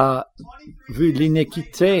a vu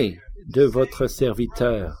l'iniquité de votre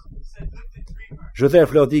serviteur.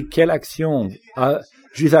 Joseph leur dit, quelle action?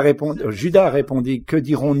 Judas répondit, que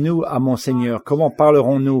dirons-nous à mon Seigneur? Comment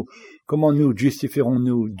parlerons-nous? Comment nous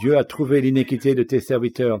justifierons-nous? Dieu a trouvé l'iniquité de tes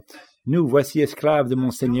serviteurs. Nous, voici esclaves de mon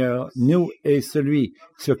Seigneur, nous et celui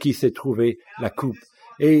sur qui s'est trouvée la coupe.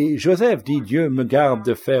 Et Joseph dit, Dieu me garde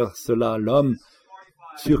de faire cela. L'homme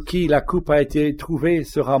sur qui la coupe a été trouvée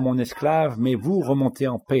sera mon esclave, mais vous remontez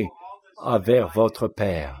en paix vers votre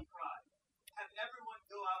père.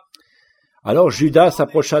 Alors Judas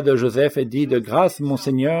s'approcha de Joseph et dit, de grâce, mon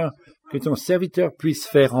Seigneur, que ton serviteur puisse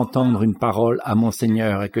faire entendre une parole à mon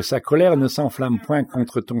Seigneur et que sa colère ne s'enflamme point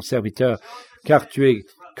contre ton serviteur, car tu es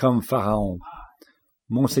comme Pharaon.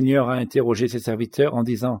 Mon Seigneur a interrogé ses serviteurs en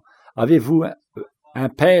disant, avez-vous un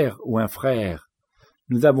père ou un frère?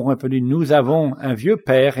 Nous avons répondu, nous avons un vieux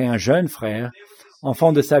père et un jeune frère.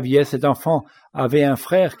 Enfant de sa vieillesse, cet enfant avait un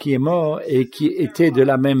frère qui est mort et qui était de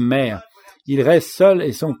la même mère. Il reste seul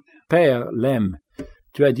et son père l'aime.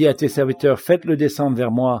 Tu as dit à tes serviteurs, faites-le descendre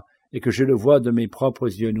vers moi et que je le voie de mes propres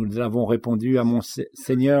yeux. Nous avons répondu à mon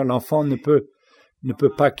Seigneur, l'enfant ne peut ne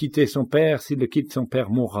peut pas quitter son père. S'il le quitte, son père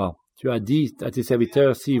mourra. Tu as dit à tes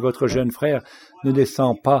serviteurs, si votre jeune frère ne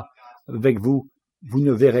descend pas avec vous, vous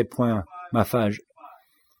ne verrez point ma face.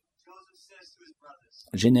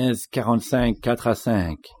 Genèse 45,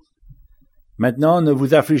 4-5. Maintenant, ne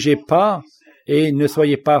vous affligez pas et ne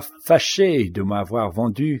soyez pas fâchés de m'avoir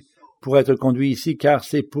vendu pour être conduit ici, car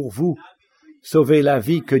c'est pour vous sauver la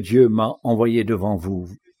vie que Dieu m'a envoyé devant vous.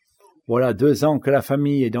 Voilà 2 ans que la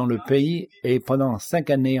famille est dans le pays, et pendant 5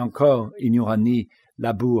 années encore, il n'y aura ni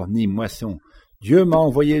labour ni moisson. Dieu m'a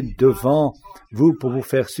envoyé devant vous pour vous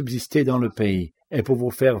faire subsister dans le pays et pour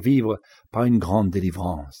vous faire vivre par une grande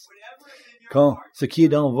délivrance. Quand ce qui est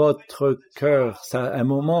dans votre cœur, ça, à un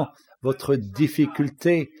moment, votre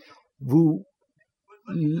difficulté,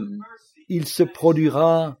 il se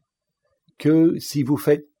produira que si vous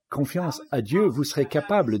faites confiance à Dieu, vous serez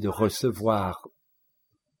capable de recevoir.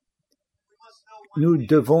 Nous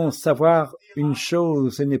devons savoir une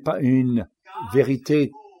chose, ce n'est pas une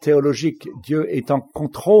vérité théologique. Dieu est en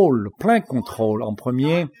contrôle, plein contrôle. En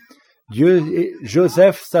premier,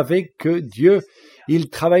 Joseph savait que Dieu, il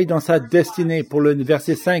travaille dans sa destinée. Pour le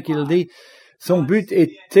verset 5, il dit, son but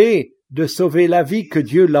était de sauver la vie que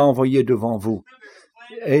Dieu l'a envoyée devant vous.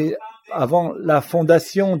 Et avant la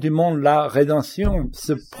fondation du monde, la rédemption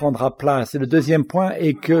se prendra place. Et le deuxième point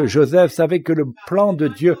est que Joseph savait que le plan de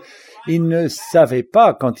Dieu, il ne savait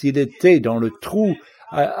pas quand il était dans le trou,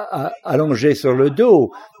 allongé sur le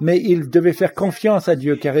dos, mais il devait faire confiance à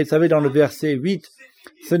Dieu, car il savait dans le verset 8,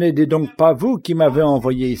 ce n'est donc pas vous qui m'avez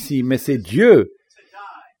envoyé ici, mais c'est Dieu.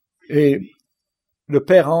 Et le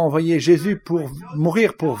Père a envoyé Jésus pour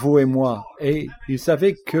mourir pour vous et moi. Et il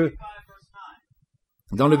savait que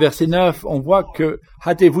dans le verset 9, on voit que «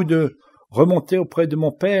 Hâtez-vous de remonter auprès de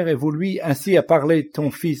mon Père et vous lui, ainsi a parlé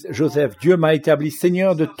ton fils Joseph. Dieu m'a établi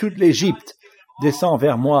Seigneur de toute l'Égypte. Descends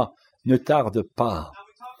vers moi, ne tarde pas. »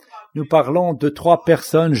 Nous parlons de 3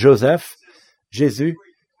 personnes, Joseph, Jésus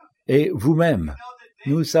et vous-même.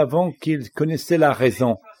 Nous savons qu'ils connaissaient la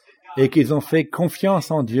raison et qu'ils ont fait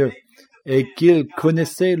confiance en Dieu et qu'ils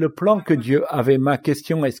connaissaient le plan que Dieu avait. Ma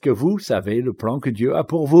question, est-ce que vous savez le plan que Dieu a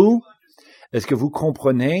pour vous? Est-ce que vous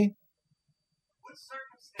comprenez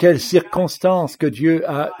quelles circonstances que Dieu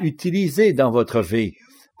a utilisées dans votre vie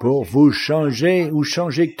pour vous changer ou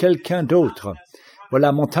changer quelqu'un d'autre? Voilà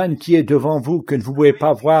la montagne qui est devant vous, que vous ne pouvez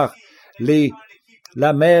pas voir,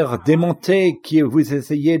 la mer démontée que vous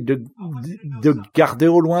essayez de garder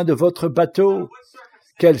au loin de votre bateau.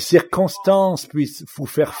 Quelles circonstances puissent vous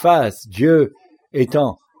faire face? Dieu est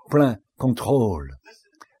en plein contrôle.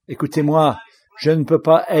 Écoutez-moi, je ne peux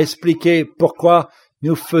pas expliquer pourquoi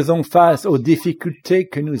nous faisons face aux difficultés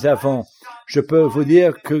que nous avons. Je peux vous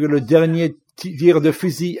dire que le dernier tir de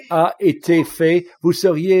fusil a été fait. Vous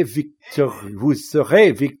serez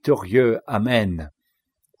victorieux. Amen.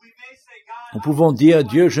 Nous pouvons dire,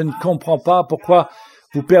 Dieu, je ne comprends pas pourquoi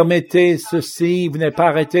vous permettez ceci, vous n'avez pas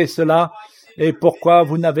arrêté cela, et pourquoi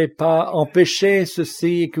vous n'avez pas empêché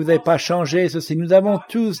ceci, et que vous n'avez pas changé ceci. Nous avons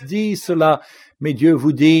tous dit cela, mais Dieu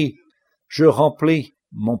vous dit, je remplis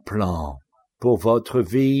mon plan pour votre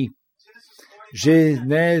vie.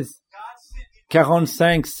 Genèse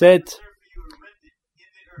 45, 7.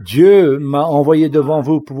 Dieu m'a envoyé devant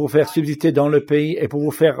vous pour vous faire subsister dans le pays et pour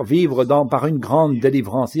vous faire vivre par une grande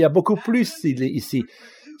délivrance. Il y a beaucoup plus ici.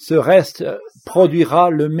 Ce reste produira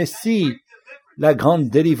le Messie. La grande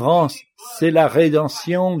délivrance, c'est la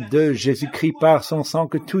rédemption de Jésus-Christ par son sang,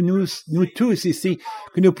 que nous tous ici,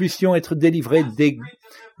 que nous puissions être délivrés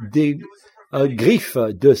des griffes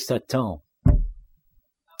de Satan.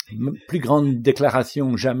 Plus grande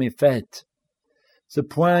déclaration jamais faite. Ce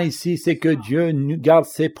point ici, c'est que Dieu nous garde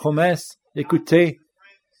ses promesses. Écoutez,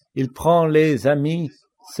 il prend les amis,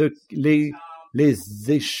 les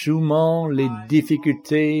échouements, les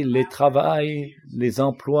difficultés, les travails, les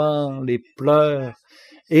emplois, les pleurs,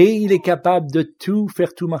 et il est capable de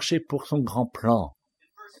faire tout marcher pour son grand plan.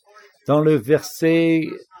 Dans le verset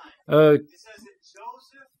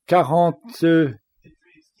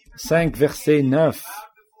 45, verset 9,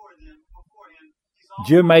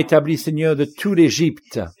 Dieu m'a établi Seigneur de tout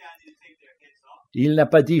l'Égypte. Il n'a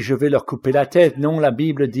pas dit « je vais leur couper la tête ». Non, la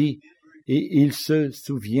Bible dit « et il se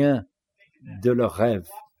souvient de leurs rêves ».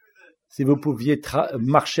 Si vous pouviez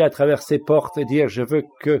marcher à travers ces portes et dire « je veux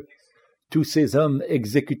que tous ces hommes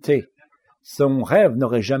exécutés », son rêve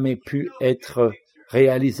n'aurait jamais pu être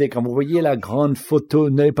réalisé. Quand vous voyez la grande photo,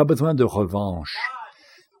 vous n'avez pas besoin de revanche.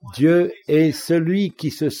 Dieu est celui qui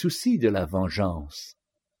se soucie de la vengeance.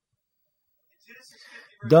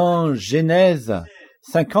 Dans Genèse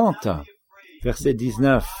 50, verset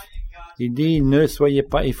 19, il dit « Ne soyez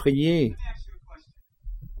pas effrayés.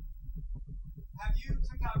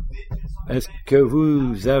 Est-ce que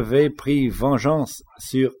vous avez pris vengeance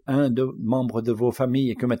sur un des membres de vos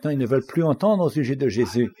familles et que maintenant ils ne veulent plus entendre au sujet de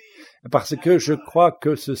Jésus? Parce que je crois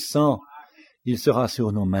que ce sang, il sera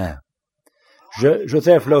sur nos mains.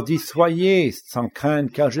 Joseph leur dit, soyez sans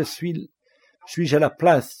crainte, car suis-je à la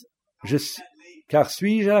place, car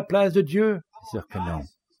suis-je à la place de Dieu? C'est sûr que non.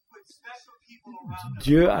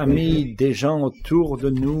 Dieu a mis des gens autour de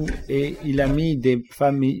nous et il a mis des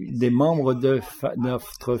membres de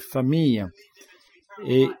notre famille.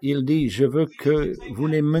 Et il dit, je veux que vous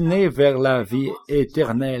les menez vers la vie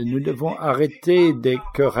éternelle. Nous devons arrêter des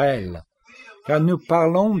querelles, car nous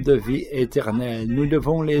parlons de vie éternelle. Nous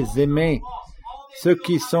devons les aimer. Ceux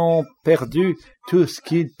qui sont perdus, tout ce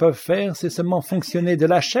qu'ils peuvent faire, c'est seulement fonctionner de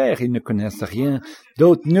la chair. Ils ne connaissent rien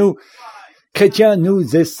d'autre. Nous, chrétiens, nous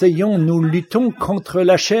luttons contre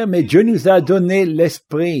la chair, mais Dieu nous a donné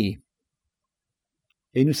l'esprit.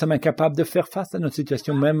 Et nous sommes incapables de faire face à notre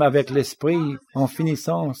situation, même avec l'esprit. En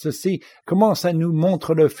finissant ceci, comment ça nous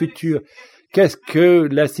montre le futur? Qu'est-ce que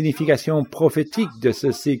la signification prophétique de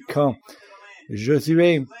ceci quand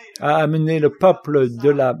Josué a amené le peuple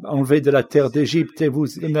enlevé de la terre d'Égypte et vous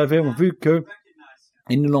avez vu que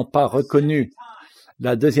ils ne l'ont pas reconnu.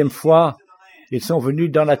 La deuxième fois, ils sont venus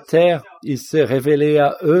dans la terre, il s'est révélé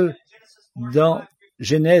à eux. Dans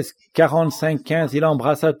Genèse 45:15, il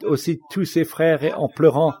embrassa aussi tous ses frères et en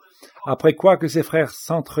pleurant. Après quoi que ses frères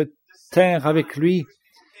s'entretinrent avec lui,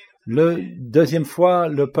 le deuxième fois,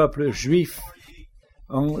 le peuple juif,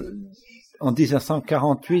 en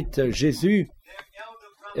 1948, Jésus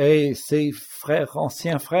et ses frères,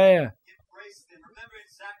 anciens frères,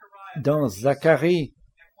 dans Zacharie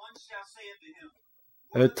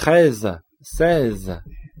 13:16,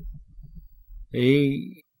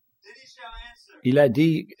 et il a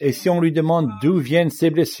dit, et si on lui demande d'où viennent ces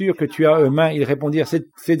blessures que tu as aux mains, il répondit,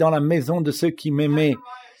 c'est dans la maison de ceux qui m'aimaient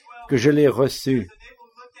que je l'ai reçu.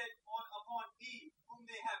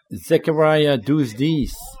 Zechariah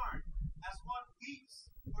 12:10.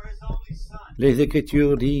 Les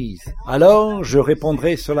Écritures disent, « Alors je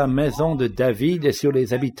répondrai sur la maison de David et sur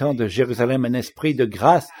les habitants de Jérusalem un esprit de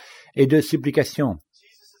grâce et de supplication.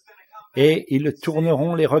 Et ils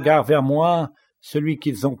tourneront les regards vers moi, celui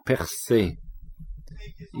qu'ils ont percé.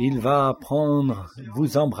 Il va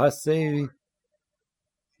vous embrasser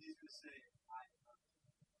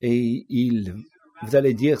et vous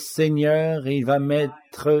allez dire Seigneur, et il va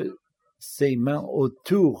mettre ses mains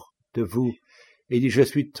autour de vous et dit, je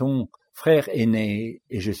suis ton frère aîné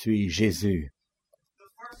et je suis Jésus.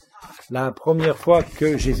 La première fois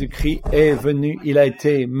que Jésus-Christ est venu, il a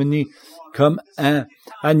été mené comme un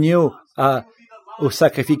agneau au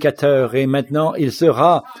sacrificateur, et maintenant il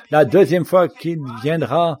sera, la deuxième fois qu'il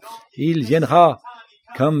viendra, il viendra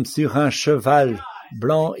comme sur un cheval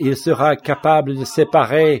blanc, il sera capable de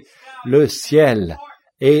séparer le ciel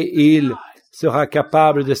et il sera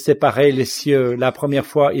capable de séparer les cieux. La première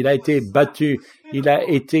fois, il a été battu, il a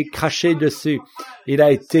été craché dessus, il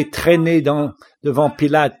a été traîné devant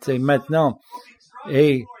Pilate, et maintenant,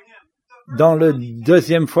 et dans le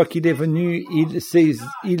deuxième fois qu'il est venu,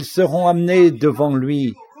 ils seront amenés devant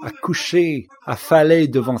lui, accouchés, affalés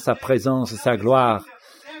devant sa présence et sa gloire,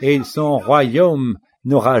 et son royaume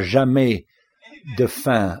n'aura jamais de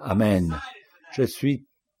fin. Amen. Je suis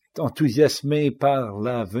enthousiasmé par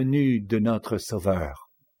la venue de notre Sauveur,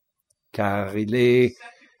 car il est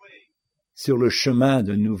sur le chemin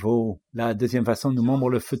de nouveau. La deuxième façon nous montre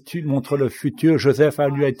le futur. Joseph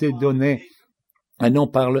lui a été donné un nom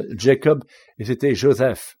par Jacob, et c'était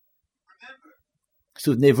Joseph.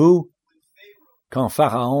 Souvenez-vous, quand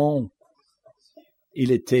Pharaon,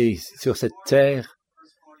 il était sur cette terre,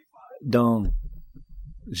 dans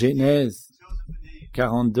Genèse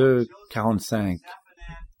 42-45.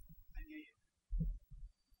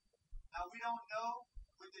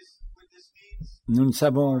 Nous ne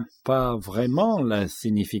savons pas vraiment la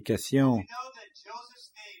signification.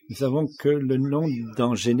 Nous savons que le nom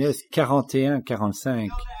dans Genèse 41-45.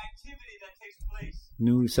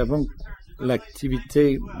 Nous savons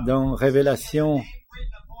l'activité dans Révélation,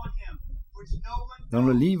 dans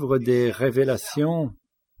le livre des Révélations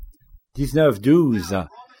 19-12.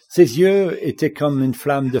 Ses yeux étaient comme une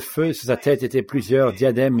flamme de feu, sur sa tête étaient plusieurs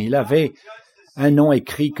diadèmes. Il avait un nom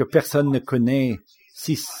écrit que personne ne connaît,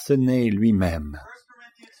 si ce n'est lui-même.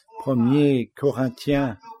 1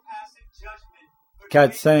 Corinthiens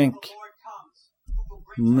 4-5.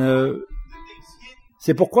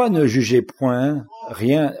 C'est pourquoi ne jugez point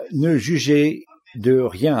rien, ne jugez de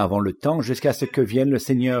rien avant le temps, jusqu'à ce que vienne le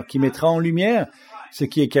Seigneur, qui mettra en lumière ce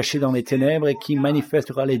qui est caché dans les ténèbres et qui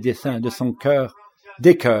manifestera les desseins de son cœur,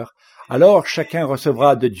 des cœurs. Alors chacun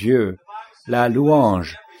recevra de Dieu la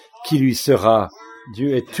louange qui lui sera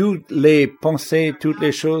dû. Et toutes les pensées, toutes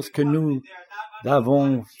les choses que nous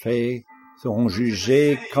avons fait seront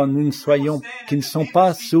jugées quand nous ne soyons, qui ne sont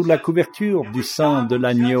pas sous la couverture du sang de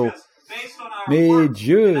l'agneau. Mais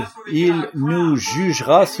Dieu, il nous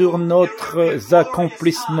jugera sur notre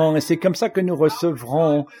accomplissement et c'est comme ça que nous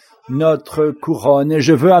recevrons notre couronne. Et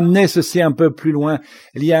je veux amener ceci un peu plus loin.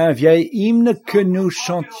 Il y a un vieil hymne que nous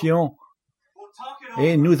chantions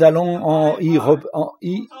et nous allons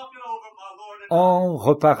en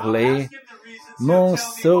reparler. Mon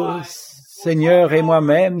Seigneur et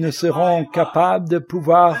moi-même, nous serons capables de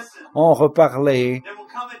pouvoir en reparler.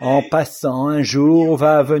 En passant, un jour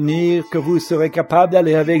va venir que vous serez capable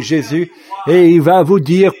d'aller avec Jésus et il va vous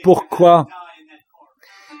dire pourquoi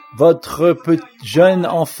votre jeune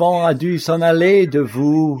enfant a dû s'en aller de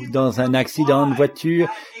vous dans un accident de voiture.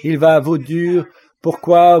 Il va vous dire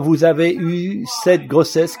pourquoi vous avez eu six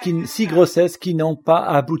grossesses qui n'ont pas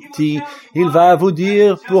abouti. Il va vous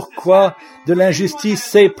dire pourquoi de l'injustice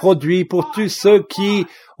s'est produit pour tous ceux qui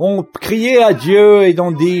ont crié à Dieu et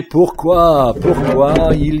ont dit pourquoi.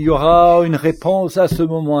 Il y aura une réponse à ce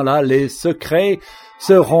moment-là. Les secrets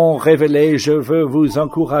seront révélés. Je veux vous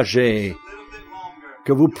encourager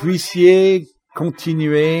que vous puissiez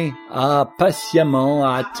continuer patiemment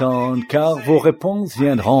à attendre, car vos réponses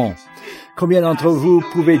viendront. Combien d'entre vous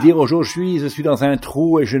pouvez dire aujourd'hui, je suis dans un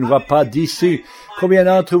trou et je ne vois pas d'issue? Combien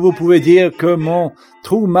d'entre vous pouvez dire que mon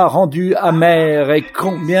trou m'a rendu amer? Et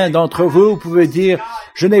combien d'entre vous pouvez dire,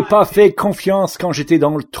 je n'ai pas fait confiance quand j'étais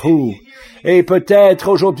dans le trou? Et peut-être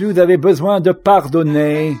aujourd'hui vous avez besoin de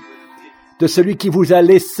pardonner de celui qui vous a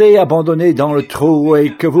laissé abandonner dans le trou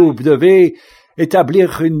et que vous devez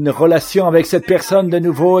établir une relation avec cette personne de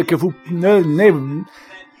nouveau et que vous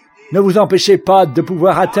ne vous empêchez pas de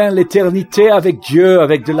pouvoir atteindre l'éternité avec Dieu,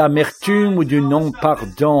 avec de l'amertume ou du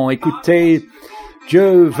non-pardon. Écoutez,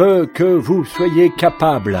 Dieu veut que vous soyez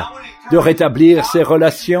capables de rétablir ces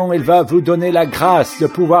relations. Il va vous donner la grâce de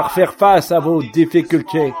pouvoir faire face à vos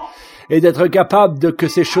difficultés et d'être capable de que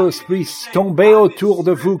ces choses puissent tomber autour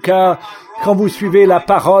de vous, car quand vous suivez la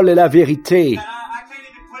parole et la vérité,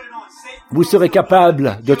 vous serez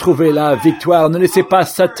capable de trouver la victoire. Ne laissez pas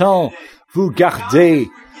Satan vous garder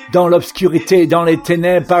dans l'obscurité, dans les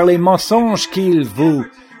ténèbres, par les mensonges qu'il vous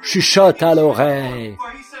chuchote à l'oreille.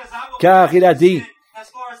 Car il a dit,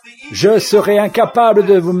 je serai incapable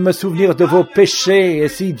de me souvenir de vos péchés. Et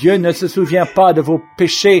si Dieu ne se souvient pas de vos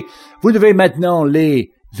péchés, vous devez maintenant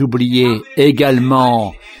les oublier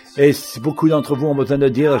également. Et beaucoup d'entre vous ont besoin de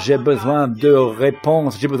dire, j'ai besoin de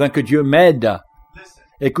réponses, j'ai besoin que Dieu m'aide.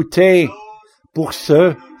 Écoutez, pour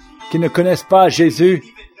ceux qui ne connaissent pas Jésus,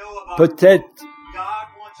 peut-être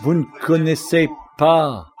vous ne connaissez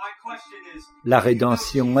pas la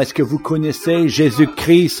rédemption. Est-ce que vous connaissez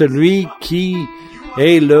Jésus-Christ, celui qui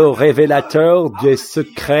est le révélateur des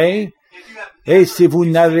secrets? Et si vous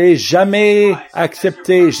n'avez jamais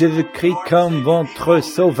accepté Jésus-Christ comme votre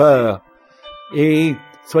sauveur, et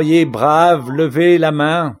soyez brave, levez la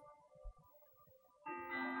main.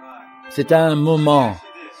 C'est un moment.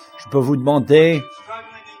 Je peux vous demander,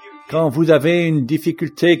 quand vous avez une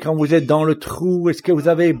difficulté, quand vous êtes dans le trou, est-ce que vous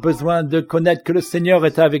avez besoin de connaître que le Seigneur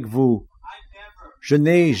est avec vous? Je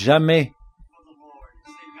ne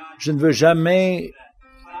veux jamais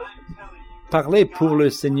parler pour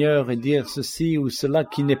le Seigneur et dire ceci ou cela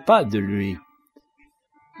qui n'est pas de lui.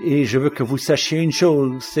 Et je veux que vous sachiez une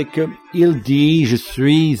chose, c'est que il dit, je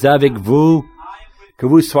suis avec vous, que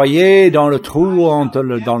vous soyez dans le trou ou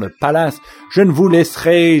dans le palace, je ne vous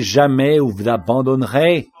laisserai jamais ou vous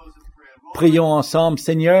abandonnerai. Prions ensemble,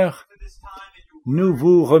 Seigneur. Nous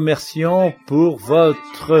vous remercions pour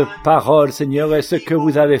votre parole, Seigneur, et ce que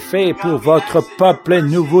vous avez fait pour votre peuple. Et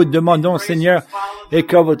nous vous demandons, Seigneur, et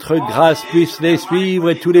que votre grâce puisse les suivre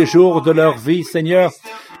et tous les jours de leur vie, Seigneur,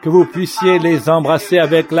 que vous puissiez les embrasser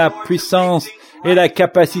avec la puissance et la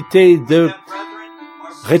capacité de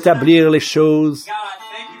rétablir les choses.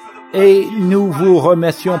 Et nous vous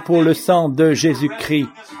remercions pour le sang de Jésus-Christ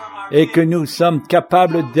et que nous sommes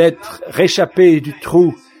capables d'être réchappés du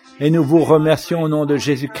trou. Et nous vous remercions au nom de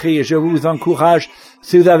Jésus-Christ. Et je vous encourage,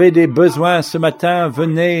 si vous avez des besoins ce matin,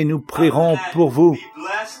 venez, nous prierons pour vous.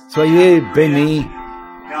 Soyez bénis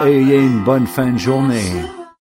et ayez une bonne fin de journée.